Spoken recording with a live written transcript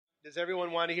Does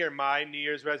everyone want to hear my New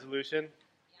Year's resolution?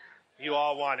 You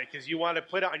all want it because you want to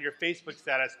put it on your Facebook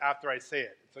status after I say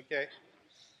it. It's okay.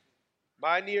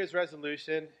 My New Year's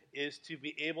resolution is to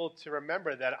be able to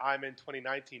remember that I'm in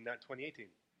 2019, not 2018.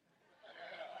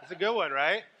 It's a good one,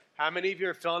 right? How many of you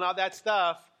are filling out that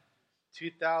stuff?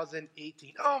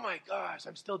 2018. Oh my gosh,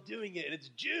 I'm still doing it. And it's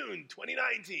June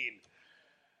 2019.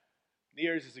 New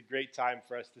Year's is a great time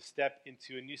for us to step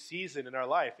into a new season in our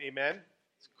life. Amen?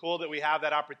 It's cool that we have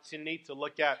that opportunity to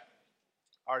look at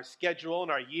our schedule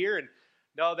and our year and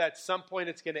know that at some point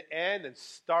it's going to end and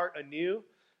start anew.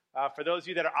 For those of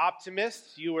you that are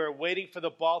optimists, you were waiting for the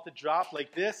ball to drop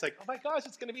like this, like, oh my gosh,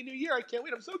 it's going to be a new year. I can't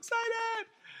wait. I'm so excited.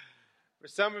 For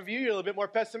some of you, you're a little bit more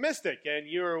pessimistic and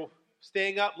you're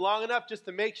staying up long enough just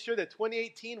to make sure that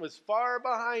 2018 was far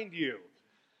behind you.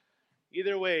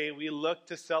 Either way, we look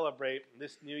to celebrate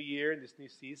this new year and this new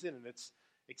season, and it's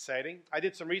exciting. I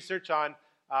did some research on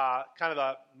kind of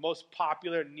the most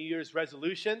popular New Year's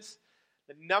resolutions.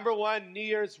 The number one New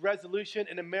Year's resolution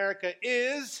in America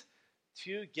is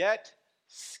to get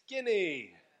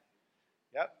skinny.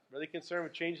 Yep, really concerned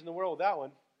with changing the world with that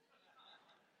one.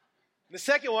 And the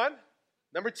second one,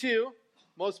 number two,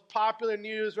 most popular New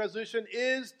Year's resolution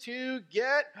is to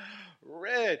get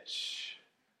rich.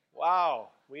 Wow,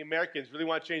 we Americans really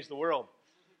want to change the world.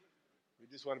 We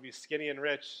just want to be skinny and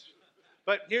rich.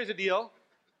 But here's the deal.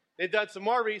 They've done some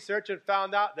more research and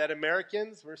found out that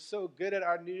Americans were so good at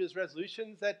our New Year's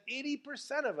resolutions that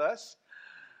 80% of us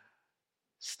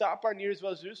stop our New Year's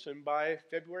resolution by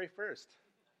February 1st.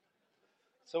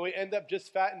 So we end up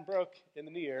just fat and broke in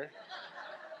the new year,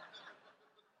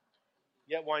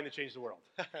 yet wanting to change the world.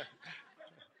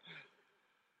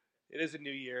 It is a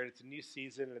new year, and it's a new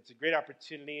season, and it's a great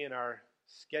opportunity in our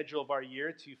schedule of our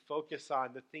year to focus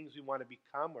on the things we want to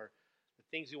become or the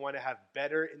things we want to have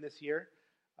better in this year.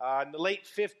 In the late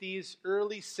 50s,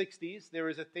 early 60s, there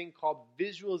was a thing called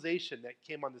visualization that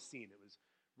came on the scene. It was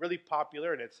really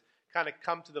popular, and it's kind of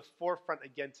come to the forefront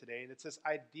again today. And it's this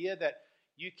idea that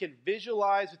you can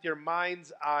visualize with your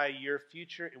mind's eye your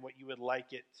future and what you would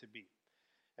like it to be.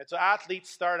 And so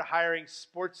athletes started hiring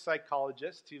sports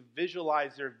psychologists to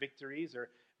visualize their victories or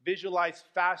visualize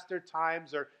faster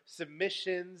times or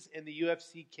submissions in the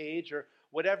UFC cage or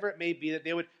whatever it may be, that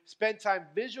they would spend time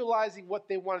visualizing what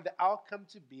they wanted the outcome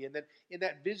to be. And then in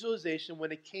that visualization,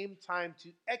 when it came time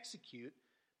to execute,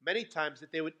 many times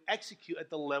that they would execute at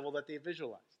the level that they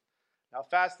visualized. Now,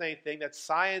 fascinating thing that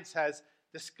science has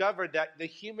discovered that the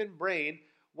human brain,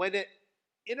 when it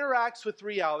interacts with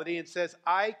reality and says,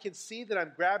 I can see that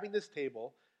I'm grabbing this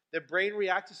table, the brain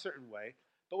reacts a certain way.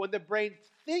 But when the brain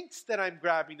thinks that I'm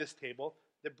grabbing this table,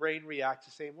 the brain reacts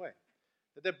the same way.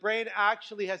 That the brain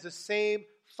actually has the same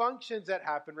functions that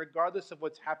happen regardless of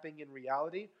what's happening in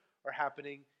reality or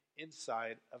happening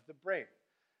inside of the brain.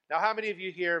 Now, how many of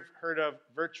you here have heard of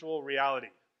virtual reality?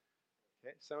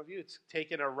 Okay, some of you, it's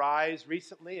taken a rise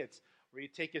recently. It's where you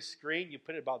take a screen, you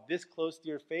put it about this close to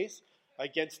your face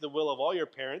against the will of all your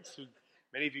parents, who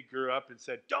many of you grew up and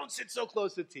said, don't sit so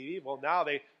close to the TV. Well, now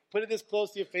they put it this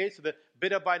close to your face with a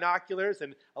bit of binoculars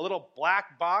and a little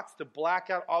black box to black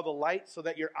out all the light so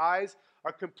that your eyes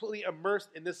are completely immersed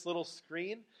in this little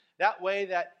screen. That way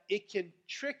that it can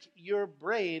trick your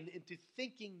brain into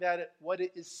thinking that what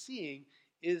it is seeing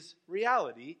is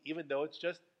reality, even though it's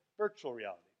just virtual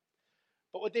reality.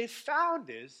 But what they found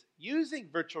is using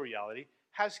virtual reality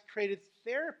has created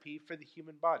therapy for the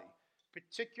human body,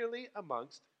 particularly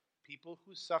amongst people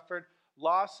who suffered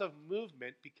loss of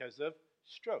movement because of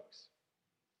strokes.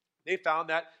 They found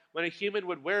that when a human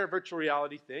would wear a virtual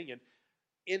reality thing, and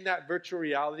in that virtual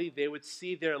reality they would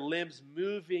see their limbs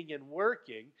moving and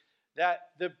working, that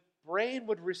the brain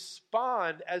would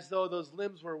respond as though those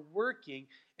limbs were working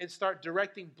and start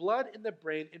directing blood in the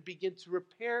brain and begin to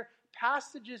repair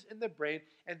passages in the brain,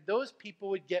 and those people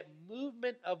would get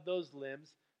movement of those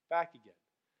limbs back again.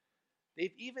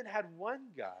 They've even had one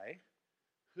guy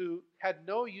who had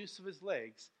no use of his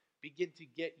legs begin to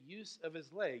get use of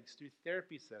his legs through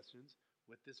therapy sessions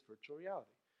with this virtual reality.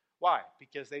 Why?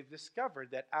 Because they've discovered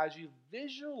that as you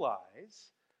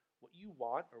visualize what you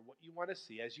want or what you want to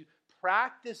see, as you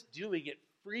practice doing it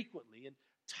frequently and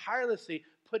tirelessly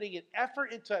putting an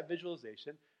effort into that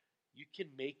visualization, you can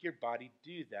make your body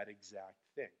do that exact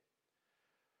thing.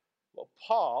 Well,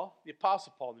 Paul, the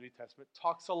Apostle Paul in the New Testament,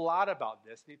 talks a lot about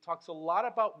this, and he talks a lot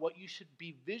about what you should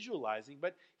be visualizing,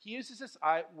 but he uses this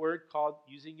word called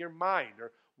using your mind,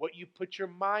 or what you put your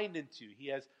mind into. He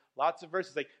has lots of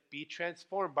verses like, be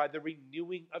transformed by the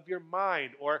renewing of your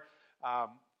mind, or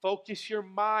focus your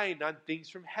mind on things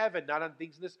from heaven, not on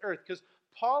things in this earth, because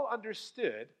Paul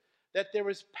understood that there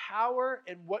was power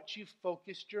in what you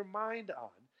focused your mind on,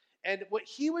 And what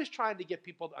he was trying to get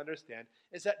people to understand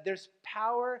is that there's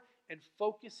power in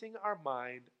focusing our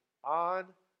mind on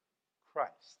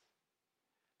Christ.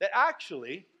 That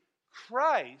actually,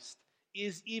 Christ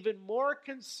is even more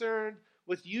concerned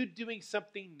with you doing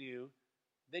something new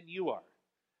than you are.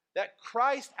 That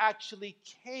Christ actually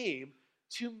came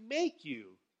to make you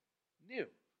new.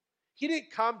 He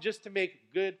didn't come just to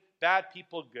make bad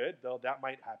people good, though that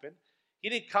might happen. He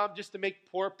didn't come just to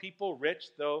make poor people rich,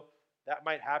 though that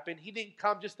might happen. He didn't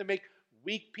come just to make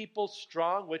weak people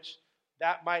strong, which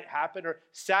that might happen. Or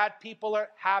sad people are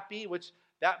happy, which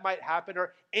that might happen.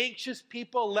 Or anxious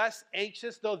people less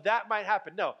anxious, though that might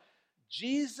happen. No,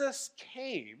 Jesus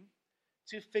came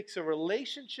to fix a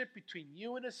relationship between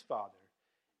you and his Father.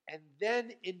 And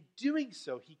then in doing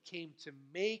so, he came to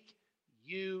make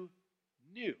you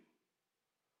new.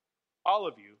 All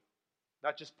of you,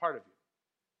 not just part of you.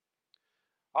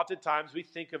 Oftentimes, we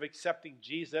think of accepting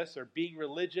Jesus or being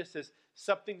religious as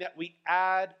something that we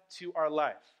add to our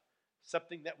life,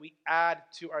 something that we add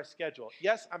to our schedule.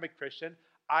 Yes, I'm a Christian.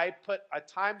 I put a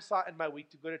time slot in my week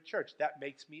to go to church. That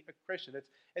makes me a Christian.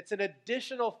 It's an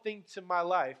additional thing to my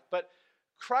life. But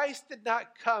Christ did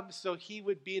not come so he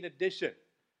would be an addition.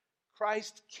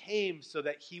 Christ came so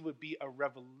that he would be a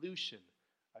revolution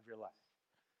of your life.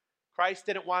 Christ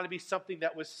didn't want to be something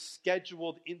that was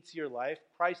scheduled into your life.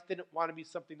 Christ didn't want to be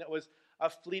something that was a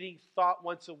fleeting thought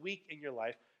once a week in your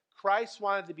life. Christ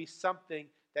wanted to be something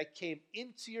that came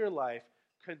into your life,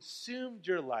 consumed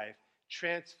your life,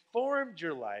 transformed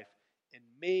your life, and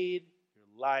made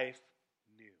your life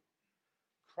new.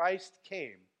 Christ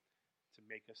came to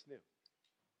make us new.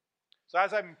 So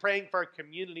as I've been praying for our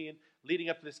community and leading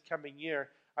up to this coming year,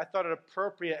 I thought it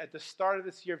appropriate at the start of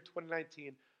this year of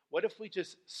 2019, what if we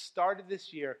just started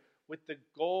this year with the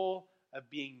goal of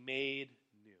being made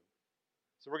new?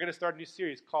 So we're going to start a new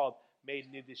series called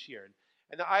Made New this year.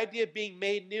 And the idea of being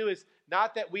made new is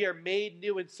not that we are made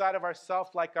new inside of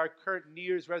ourselves like our current New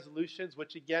Year's resolutions,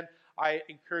 which again, I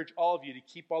encourage all of you to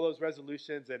keep all those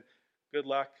resolutions and good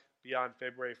luck beyond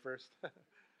February 1st.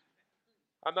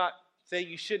 I'm not saying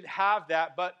you shouldn't have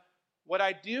that, but what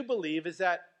I do believe is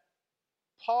that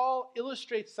Paul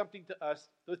illustrates something to us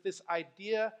with this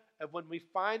idea of when we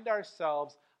find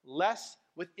ourselves less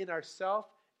within ourselves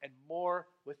and more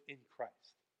within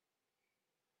Christ.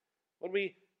 When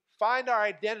we find our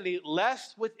identity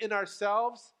less within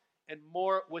ourselves and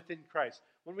more within Christ.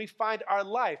 When we find our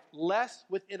life less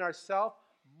within ourselves,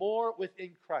 more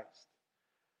within Christ.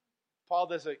 Paul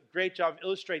does a great job of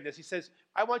illustrating this. He says,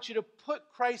 I want you to put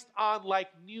Christ on like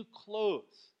new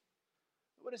clothes.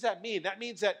 What does that mean? That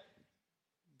means that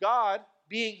God,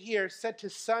 being here, sent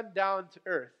his Son down to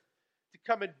earth to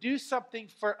come and do something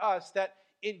for us that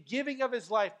in giving of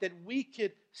his life, then we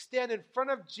could stand in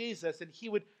front of Jesus and he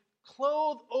would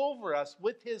clothe over us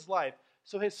with his life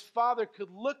so his Father could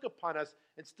look upon us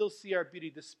and still see our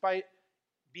beauty despite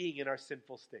being in our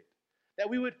sinful state. That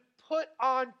we would put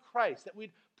on Christ, that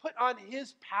we'd put on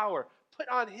his power, put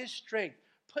on his strength,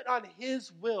 put on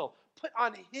his will, put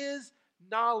on his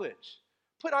knowledge,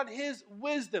 put on his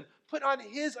wisdom, put on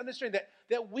his understanding,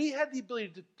 that we had the ability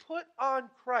to put on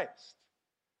Christ.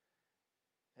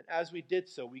 And as we did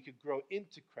so, we could grow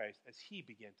into Christ as he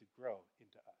began to grow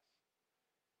into us.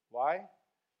 Why?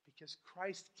 Because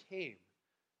Christ came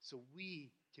so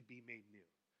we could be made new.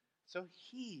 So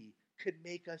he could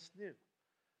make us new.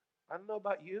 I don't know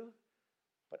about you,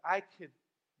 but I could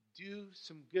do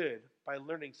some good by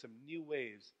learning some new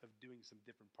ways of doing some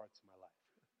different parts of my life.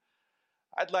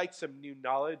 I'd like some new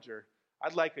knowledge, or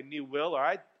I'd like a new will, or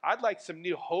I'd like some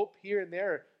new hope here and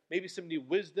there, or maybe some new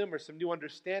wisdom or some new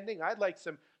understanding. I'd like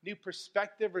some new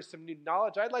perspective or some new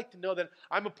knowledge. I'd like to know that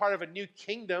I'm a part of a new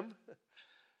kingdom.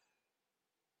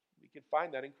 We can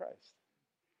find that in Christ.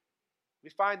 We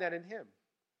find that in him.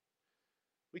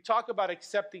 We talk about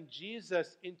accepting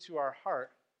Jesus into our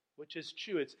heart, which is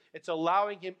true. It's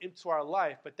allowing him into our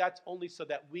life, but that's only so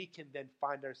that we can then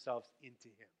find ourselves into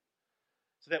him.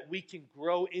 So that we can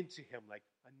grow into him like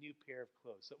a new pair of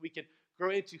clothes. So that we can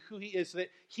grow into who he is, so that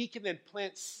he can then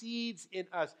plant seeds in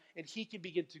us and he can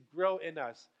begin to grow in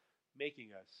us, making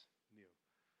us new.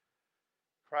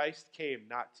 Christ came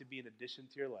not to be an addition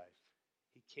to your life.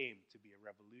 He came to be a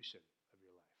revolution of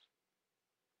your life.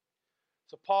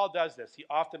 So Paul does this. He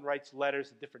often writes letters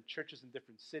to different churches in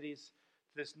different cities,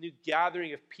 to this new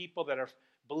gathering of people that are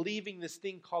believing this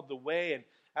thing called the way. And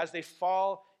as they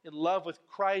fall in love with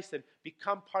Christ and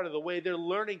become part of the way, they're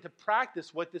learning to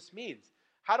practice what this means.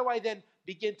 How do I then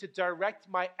begin to direct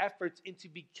my efforts into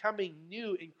becoming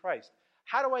new in Christ?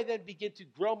 How do I then begin to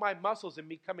grow my muscles in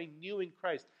becoming new in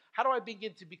Christ? How do I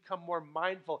begin to become more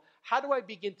mindful? How do I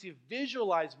begin to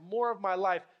visualize more of my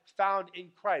life found in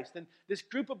Christ? And this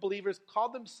group of believers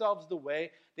called themselves the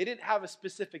Way. They didn't have a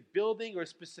specific building or a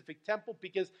specific temple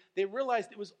because they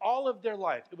realized it was all of their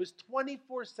life. It was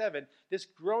 24/7, this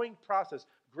growing process,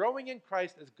 growing in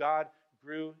Christ as God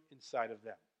grew inside of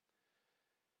them.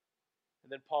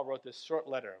 And then Paul wrote this short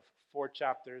letter of 4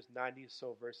 chapters, 90 or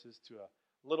so verses to a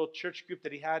little church group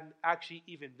that he hadn't actually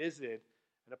even visited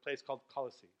in a place called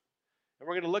Colossae. And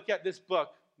we're going to look at this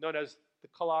book known as the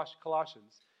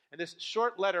Colossians. And this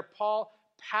short letter, Paul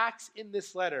packs in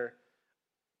this letter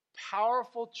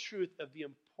powerful truth of the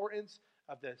importance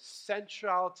of the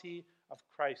centrality of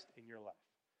Christ in your life.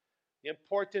 The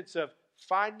importance of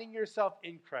finding yourself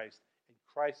in Christ and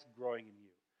Christ growing in you.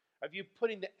 Of you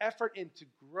putting the effort in to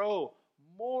grow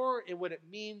more in what it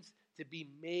means to be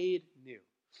made new.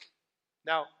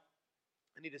 Now,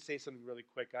 I need to say something really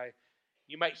quick.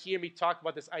 You might hear me talk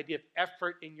about this idea of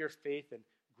effort in your faith and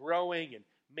growing and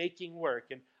making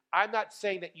work. And I'm not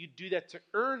saying that you do that to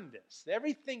earn this.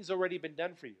 Everything's already been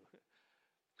done for you.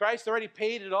 Christ already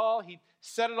paid it all. He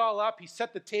set it all up. He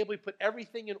set the table. He put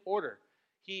everything in order.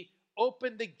 He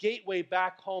opened the gateway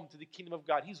back home to the kingdom of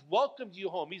God. He's welcomed you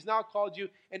home. He's now called you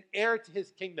an heir to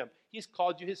his kingdom. He's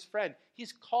called you his friend.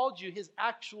 He's called you his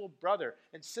actual brother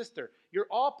and sister. You're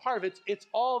all part of it. It's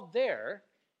all there.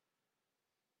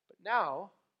 But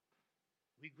now,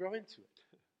 we grow into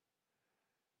it.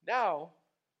 Now,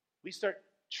 we start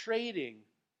trading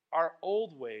our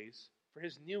old ways for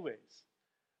his new ways.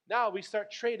 Now we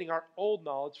start trading our old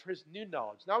knowledge for his new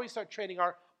knowledge. Now we start trading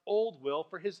our old will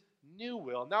for his new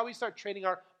will. Now we start trading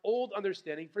our old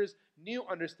understanding for his new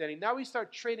understanding. Now we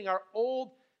start trading our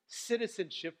old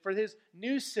citizenship for his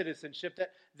new citizenship.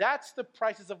 That's the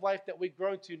prices of life that we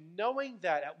grow into, knowing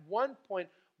that at one point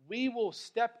we will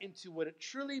step into what it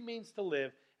truly means to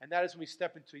live, and that is when we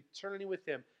step into eternity with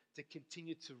him to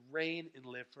continue to reign and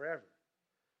live forever.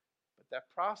 But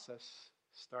that process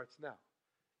starts now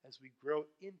as we grow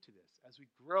into this, as we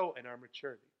grow in our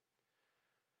maturity.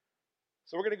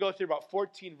 So we're going to go through about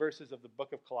 14 verses of the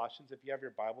book of Colossians. If you have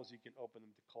your Bibles, you can open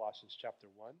them to Colossians chapter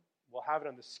 1. We'll have it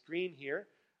on the screen here,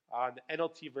 on the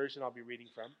NLT version I'll be reading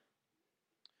from.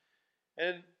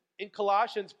 And in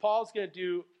Colossians, Paul's going to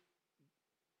do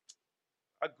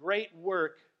a great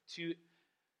work to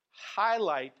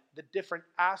highlight the different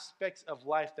aspects of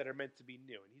life that are meant to be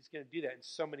new. And he's going to do that in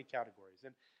so many categories.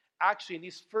 And actually, in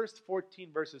these first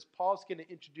 14 verses, Paul's going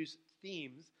to introduce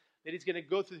themes that he's going to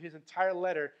go through his entire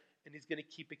letter, and he's going to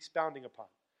keep expounding upon.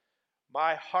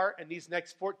 My heart in these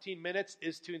next 14 minutes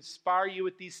is to inspire you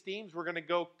with these themes. We're going to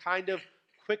go kind of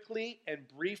quickly and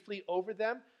briefly over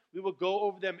them. We will go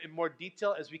over them in more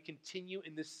detail as we continue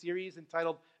in this series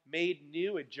entitled Made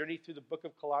New, a journey through the book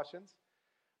of Colossians.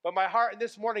 But my heart in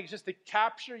this morning is just to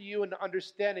capture you in the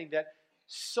understanding that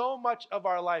so much of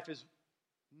our life is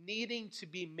needing to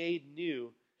be made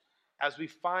new as we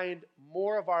find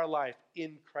more of our life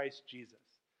in Christ Jesus.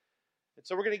 And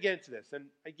so we're going to get into this. And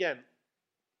again,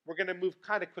 we're going to move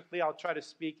kind of quickly. I'll try to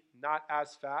speak not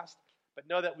as fast, but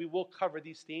know that we will cover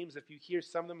these themes. If you hear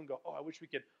some of them and go, oh, I wish we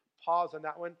could pause on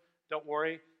that one, don't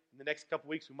worry. In the next couple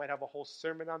weeks, we might have a whole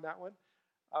sermon on that one.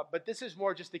 But this is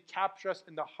more just to capture us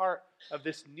in the heart of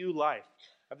this new life,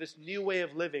 of this new way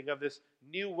of living, of this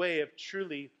new way of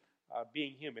truly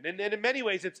being human. And in many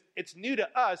ways, it's new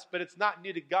to us, but it's not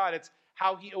new to God. It's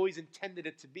how he always intended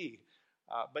it to be.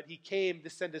 But he came to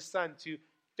send his son to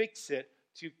fix it,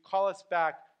 to call us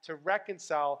back, to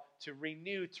reconcile, to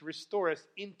renew, to restore us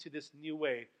into this new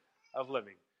way of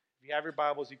living. If you have your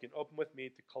Bibles, you can open with me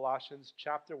to Colossians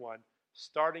chapter 1,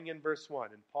 starting in verse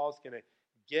 1. And Paul's going to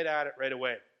get at it right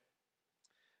away.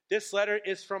 This letter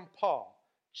is from Paul,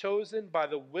 chosen by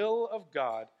the will of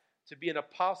God to be an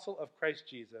apostle of Christ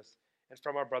Jesus, and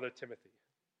from our brother Timothy.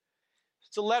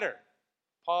 It's a letter.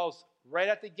 Paul's right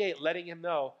at the gate letting him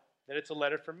know that it's a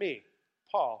letter from me,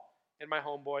 Paul, and my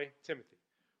homeboy Timothy.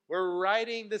 We're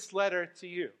writing this letter to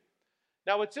you.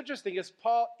 Now what's interesting is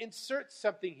Paul inserts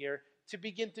something here to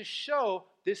begin to show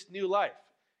this new life.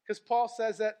 Because Paul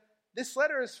says that this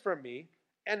letter is from me,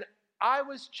 and I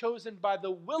was chosen by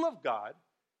the will of God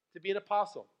to be an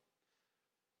apostle.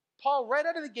 Paul, right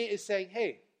out of the gate, is saying,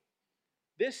 hey,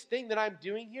 this thing that I'm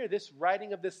doing here, this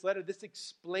writing of this letter, this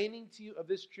explaining to you of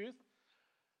this truth,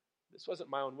 this wasn't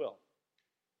my own will.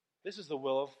 This is the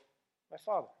will of my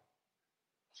Father.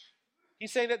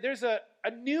 He's saying that there's a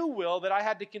new will that I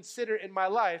had to consider in my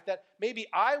life, that maybe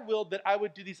I willed that I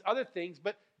would do these other things,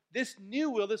 but this new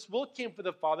will, this will came from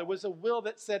the Father, was a will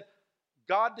that said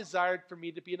God desired for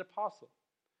me to be an apostle.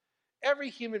 Every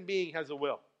human being has a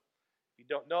will. If you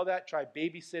don't know that, try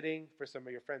babysitting for some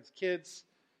of your friends' kids.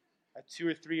 at 2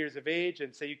 or 3 years of age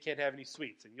and say you can't have any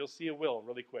sweets, and you'll see a will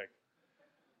really quick.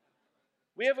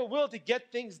 We have a will to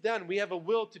get things done. We have a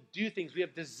will to do things. We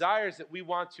have desires that we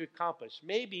want to accomplish.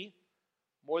 Maybe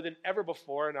more than ever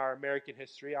before in our American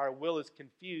history, our will is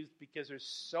confused because there's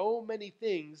so many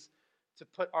things to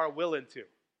put our will into.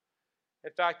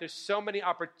 In fact, there's so many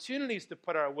opportunities to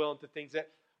put our will into things that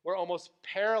we're almost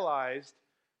paralyzed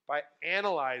by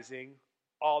analyzing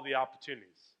all the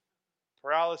opportunities.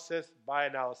 Paralysis by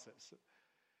analysis.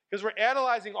 Because we're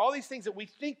analyzing all these things that we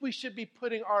think we should be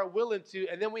putting our will into,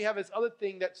 and then we have this other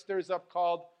thing that stirs up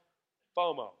called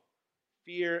FOMO,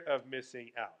 fear of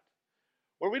missing out.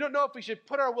 Where we don't know if we should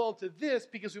put our will into this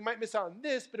because we might miss out on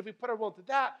this, but if we put our will into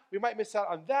that, we might miss out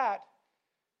on that,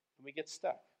 and we get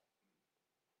stuck.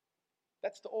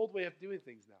 That's the old way of doing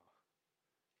things now.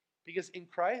 Because in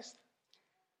Christ,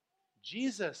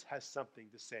 Jesus has something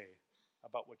to say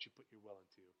about what you put your will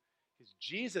into. Because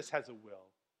Jesus has a will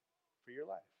for your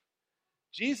life.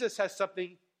 Jesus has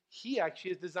something he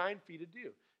actually has designed for you to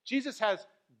do. Jesus has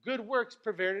good works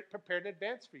prepared in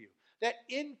advance for you. That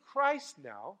in Christ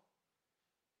now,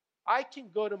 I can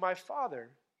go to my Father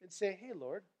and say, hey,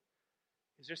 Lord,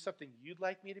 is there something you'd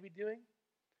like me to be doing?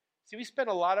 See, we spend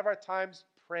a lot of our times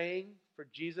praying for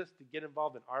Jesus to get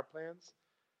involved in our plans.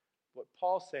 What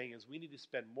Paul's saying is we need to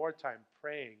spend more time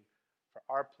praying for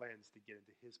our plans to get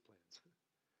into his plans.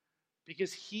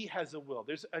 Because he has a will.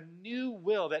 There's a new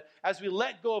will that as we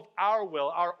let go of our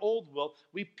will, our old will,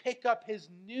 we pick up his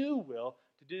new will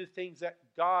to do the things that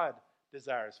God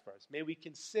desires for us. May we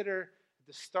consider at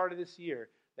the start of this year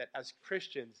that as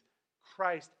Christians,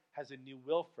 Christ has a new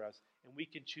will for us, and we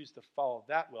can choose to follow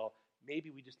that will.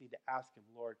 Maybe we just need to ask him,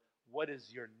 Lord, what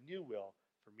is your new will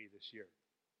for me this year?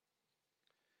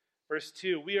 Verse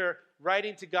 2, we are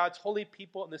writing to God's holy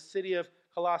people in the city of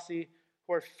Colossae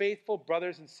who are faithful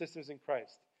brothers and sisters in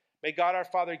Christ. May God our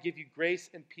Father give you grace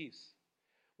and peace.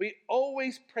 We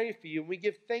always pray for you, and we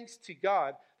give thanks to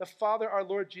God, the Father, our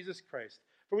Lord Jesus Christ.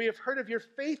 For we have heard of your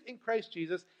faith in Christ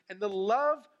Jesus and the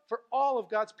love for all of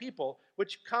God's people,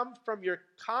 which come from your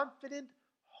confident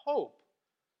hope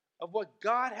of what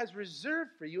God has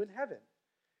reserved for you in heaven.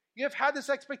 You have had this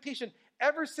expectation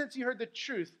ever since you heard the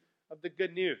truth of the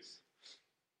good news.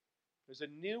 There's a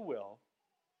new will.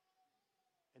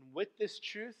 And with this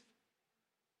truth,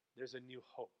 there's a new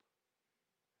hope.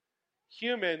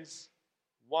 Humans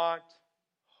want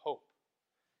hope.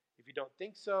 If you don't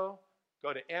think so,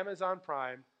 go to Amazon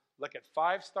Prime, look at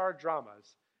 5-star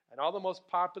dramas, and all the most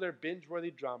popular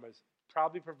binge-worthy dramas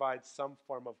probably provide some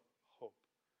form of hope.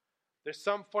 There's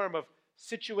some form of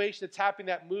situation that's happening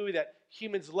in that movie that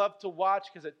humans love to watch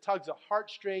because it tugs a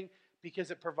heartstring,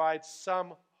 because it provides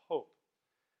some hope.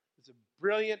 It's a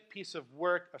brilliant piece of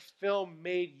work, a film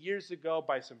made years ago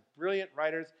by some brilliant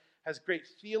writers, has great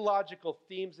theological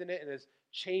themes in it, and has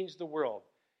changed the world.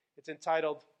 It's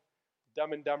entitled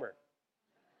Dumb and Dumber.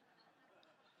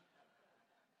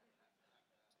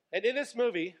 And in this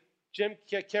movie,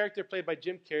 character played by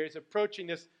Jim Carrey, is approaching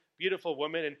this beautiful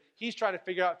woman, and he's trying to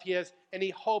figure out if he has any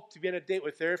hope to be on a date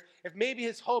with her. If maybe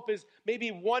his hope is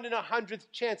maybe 1 in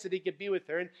 100th chance that he could be with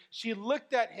her. And she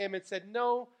looked at him and said,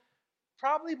 no,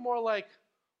 probably more like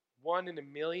 1 in a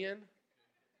million.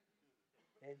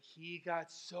 And he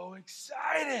got so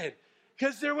excited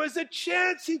because there was a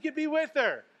chance he could be with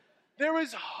her. There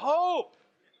was hope.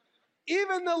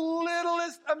 Even the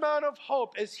littlest amount of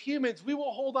hope. As humans, we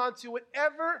will hold on to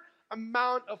whatever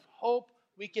amount of hope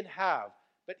we can have.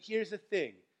 But here's the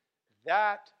thing.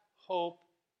 That hope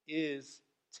is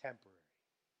temporary.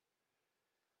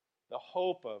 The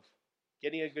hope of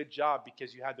getting a good job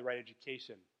because you had the right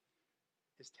education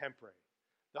is temporary.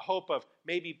 The hope of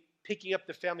maybe picking up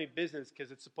the family business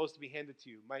because it's supposed to be handed to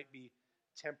you might be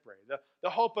temporary. The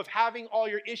hope of having all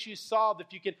your issues solved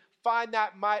if you can find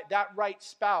that right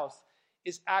spouse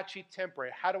is actually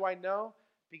temporary. How do I know?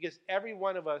 Because every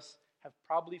one of us have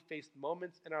probably faced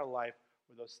moments in our life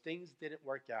where those things didn't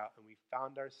work out and we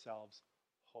found ourselves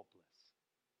hopeless.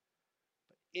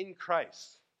 But in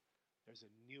Christ, there's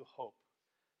a new hope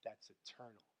that's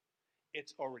eternal.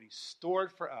 It's already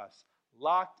stored for us,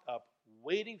 locked up,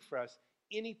 waiting for us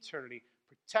in eternity,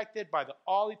 protected by the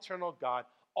all-eternal God,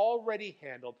 already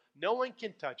handled. No one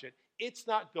can touch it. It's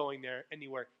not going there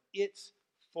anywhere. It's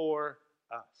for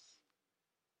us.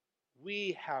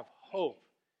 We have hope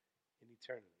in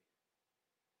eternity.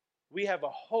 We have a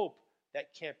hope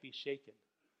that can't be shaken.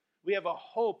 We have a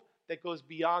hope that goes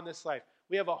beyond this life.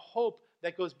 We have a hope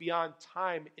that goes beyond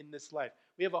time in this life.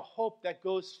 We have a hope that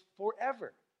goes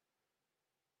forever.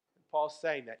 And Paul's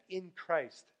saying that in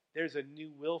Christ, there's a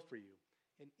new will for you.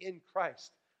 And in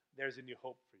Christ, there's a new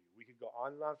hope for you. We could go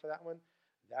on and on for that one.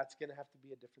 that's going to have to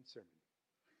be a different sermon.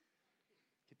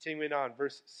 Continuing on,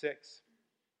 verse 6.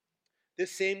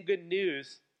 This same good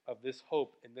news of this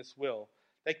hope and this will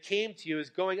that came to you is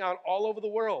going out all over the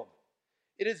world.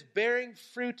 It is bearing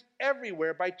fruit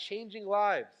everywhere by changing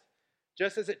lives,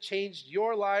 just as it changed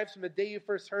your lives from the day you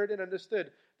first heard and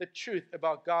understood the truth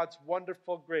about God's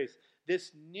wonderful grace.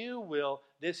 This new will,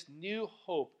 this new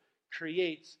hope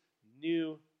creates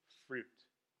new fruit.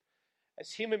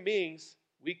 As human beings,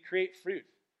 we create fruit.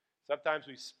 Sometimes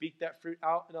we speak that fruit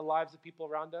out in the lives of people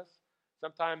around us.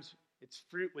 Sometimes it's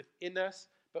fruit within us,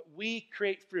 but we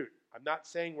create fruit. I'm not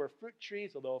saying we're fruit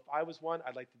trees, although if I was one,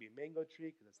 I'd like to be a mango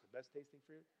tree because it's the best tasting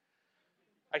fruit.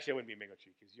 Actually, I wouldn't be a mango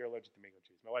tree because you're allergic to mango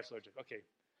trees. My wife's allergic. Okay.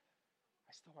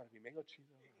 I still want to be a mango tree,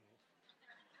 though.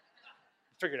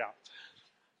 Figure it out.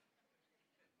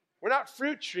 We're not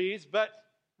fruit trees, but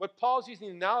what Paul's using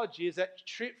the analogy is that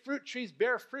fruit trees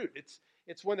bear fruit.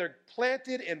 It's when they're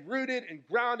planted and rooted and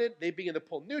grounded, they begin to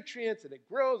pull nutrients and it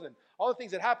grows and all the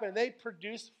things that happen, and they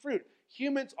produce fruit.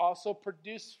 Humans also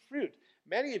produce fruit.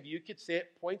 Many of you could say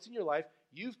at points in your life,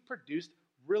 you've produced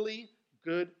really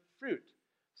good fruit.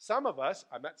 Some of us,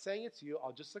 I'm not saying it's you,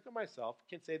 I'll just look at myself,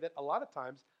 can say that a lot of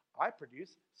times I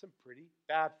produce some pretty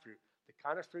bad fruit. The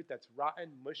kind of fruit that's rotten,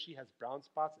 mushy, has brown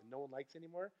spots, and no one likes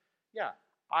anymore. Yeah,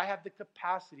 I have the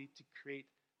capacity to create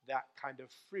that kind of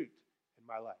fruit in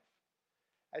my life.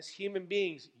 As human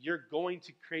beings, you're going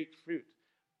to create fruit.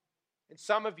 And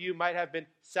some of you might have been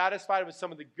satisfied with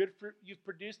some of the good fruit you've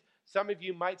produced. Some of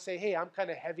you might say, hey, I'm kind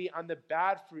of heavy on the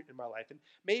bad fruit in my life. And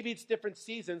maybe it's different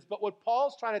seasons, but what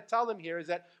Paul's trying to tell them here is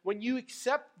that when you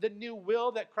accept the new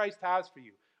will that Christ has for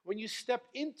you, when you step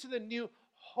into the new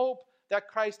hope that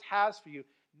Christ has for you,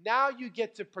 now you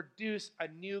get to produce a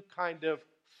new kind of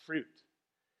fruit.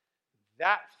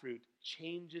 That fruit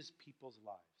changes people's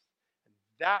lives. And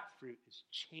that fruit is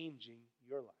changing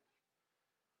your life.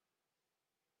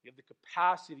 You have the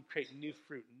capacity to create new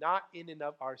fruit, not in and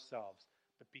of ourselves,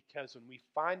 but because when we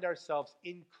find ourselves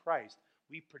in Christ,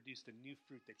 we produce the new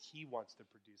fruit that he wants to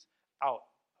produce out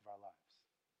of our lives.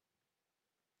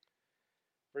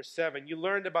 Verse 7, you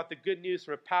learned about the good news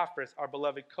from Epaphras, our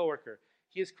beloved coworker.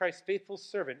 He is Christ's faithful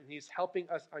servant, and he is helping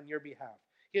us on your behalf.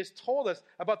 He has told us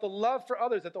about the love for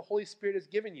others that the Holy Spirit has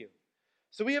given you.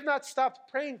 So we have not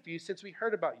stopped praying for you since we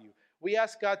heard about you. We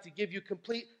ask God to give you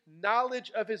complete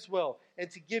knowledge of his will and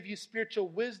to give you spiritual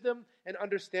wisdom and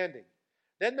understanding.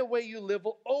 Then the way you live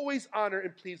will always honor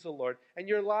and please the Lord, and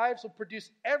your lives will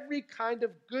produce every kind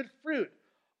of good fruit.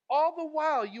 All the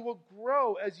while you will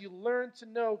grow as you learn to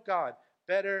know God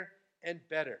better and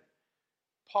better.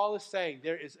 Paul is saying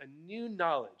there is a new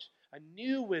knowledge, a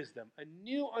new wisdom, a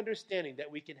new understanding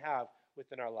that we can have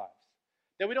within our lives.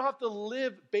 That we don't have to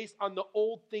live based on the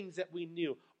old things that we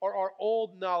knew, or our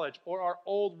old knowledge, or our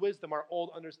old wisdom, our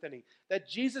old understanding. That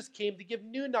Jesus came to give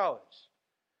new knowledge.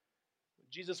 When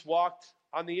Jesus walked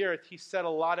on the earth, he said a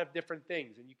lot of different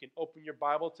things. And you can open your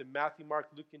Bible to Matthew, Mark,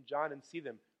 Luke, and John and see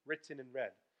them written in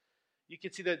red. You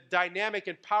can see the dynamic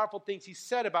and powerful things he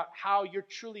said about how you're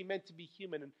truly meant to be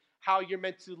human and how you're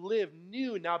meant to live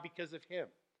new now because of him.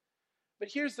 But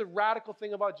here's the radical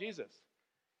thing about Jesus.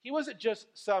 He wasn't just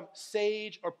some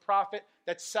sage or prophet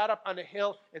that sat up on a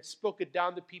hill and spoke it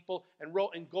down to people and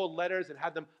wrote in gold letters and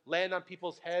had them land on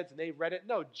people's heads and they read it.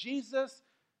 No, Jesus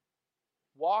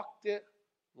walked it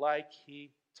like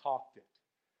he talked it.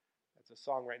 That's a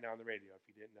song right now on the radio if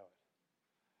you didn't know it.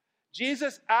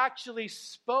 Jesus actually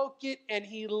spoke it and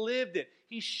he lived it.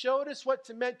 He showed us what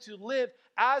it meant to live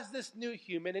as this new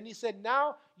human. And he said,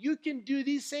 now you can do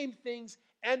these same things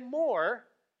and more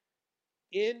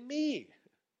in me.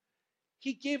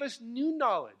 He gave us new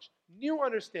knowledge, new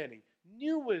understanding,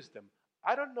 new wisdom.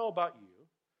 I don't know about you,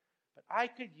 but I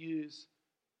could use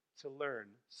to learn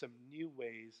some new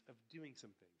ways of doing some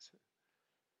things.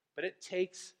 But it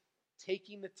takes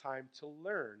taking the time to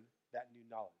learn that new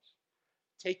knowledge,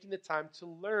 taking the time to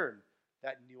learn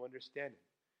that new understanding,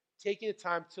 taking the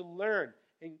time to learn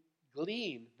and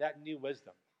glean that new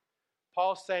wisdom.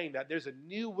 Paul's saying that there's a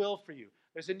new will for you.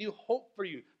 There's a new hope for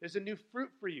you. There's a new fruit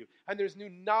for you. And there's new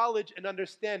knowledge and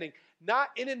understanding, not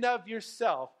in and of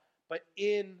yourself, but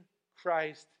in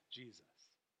Christ Jesus.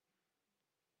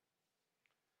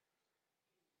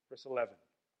 Verse 11.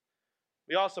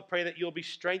 We also pray that you'll be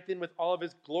strengthened with all of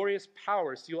his glorious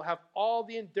powers, so you'll have all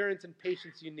the endurance and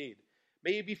patience you need.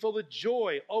 May you be full of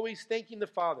joy, always thanking the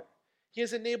Father. He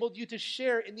has enabled you to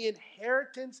share in the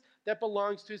inheritance that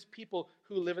belongs to his people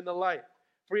who live in the light.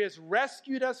 For he has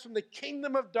rescued us from the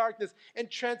kingdom of darkness and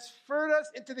transferred us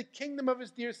into the kingdom of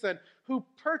his dear Son, who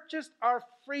purchased our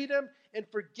freedom and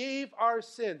forgave our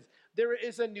sins. There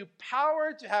is a new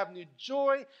power to have new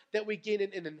joy that we gain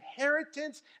in an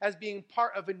inheritance as being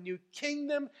part of a new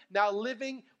kingdom, now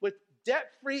living with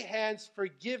debt-free hands,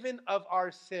 forgiven of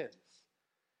our sins.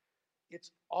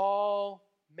 It's all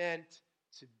meant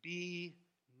to be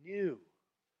new,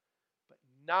 but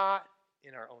not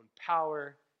in our own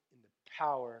power, in the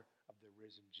power of the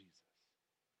risen Jesus.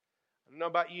 I don't know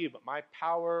about you, but my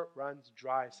power runs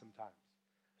dry sometimes.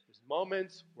 There's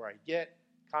moments where I get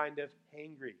kind of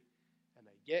hangry, and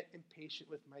I get impatient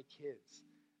with my kids,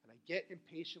 and I get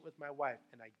impatient with my wife,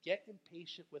 and I get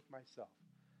impatient with myself.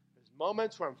 There's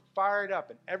moments where I'm fired up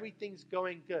and everything's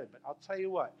going good, but I'll tell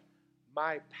you what,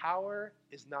 my power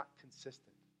is not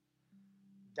consistent.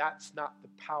 That's not the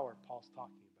power Paul's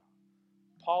talking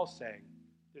about. Paul's saying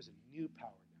there's a new power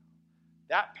now.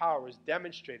 That power was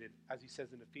demonstrated, as he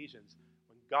says in Ephesians,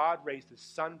 when God raised his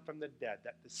Son from the dead.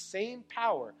 That the same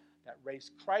power that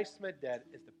raised Christ from the dead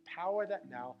is the power that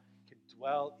now can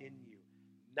dwell in you.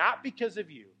 Not because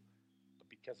of you, but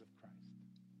because of Christ.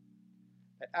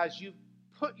 That as you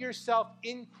put yourself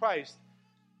in Christ,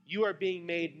 you are being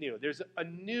made new. There's a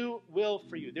new will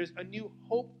for you. There's a new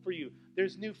hope for you.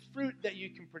 There's new fruit that you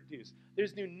can produce.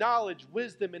 There's new knowledge,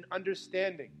 wisdom, and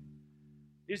understanding.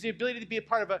 There's the ability to be a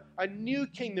part of a new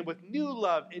kingdom with new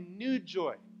love and new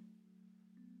joy.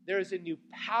 There is a new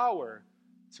power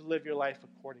to live your life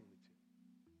accordingly to.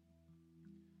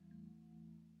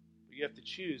 But you have to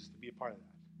choose to be a part of that.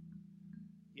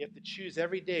 You have to choose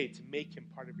every day to make him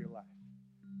part of your life.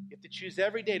 You have to choose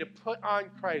every day to put on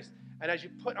Christ. And as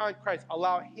you put on Christ,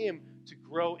 allow him to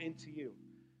grow into you.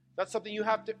 That's something you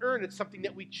have to earn. It's something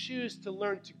that we choose to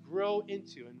learn to grow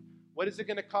into. And what is it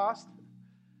going to cost?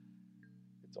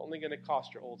 It's only going to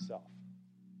cost your old self.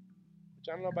 Which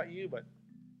I don't know about you, but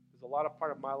there's a lot of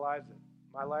part of my life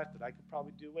that I could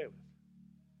probably do away with.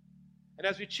 And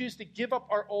as we choose to give up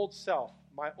our old self,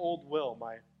 my old will,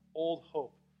 my old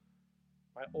hope,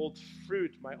 my old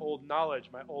fruit, my old knowledge,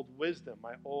 my old wisdom,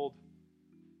 my old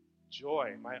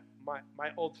joy, my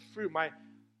old fruit, my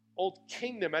old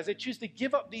kingdom, as I choose to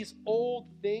give up these old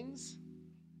things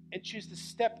and choose to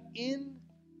step in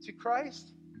to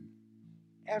Christ,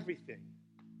 everything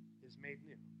is made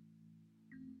new.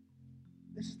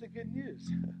 This is the good news.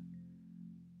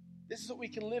 This is what we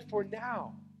can live for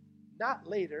now, not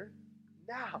later,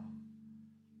 now.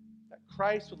 That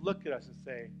Christ would look at us and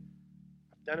say,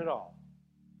 I've done it all.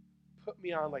 Put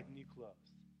me on like new clothes.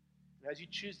 And as you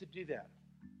choose to do that,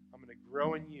 I'm going to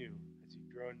grow in you as you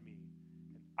grow in me.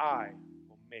 And I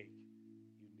will make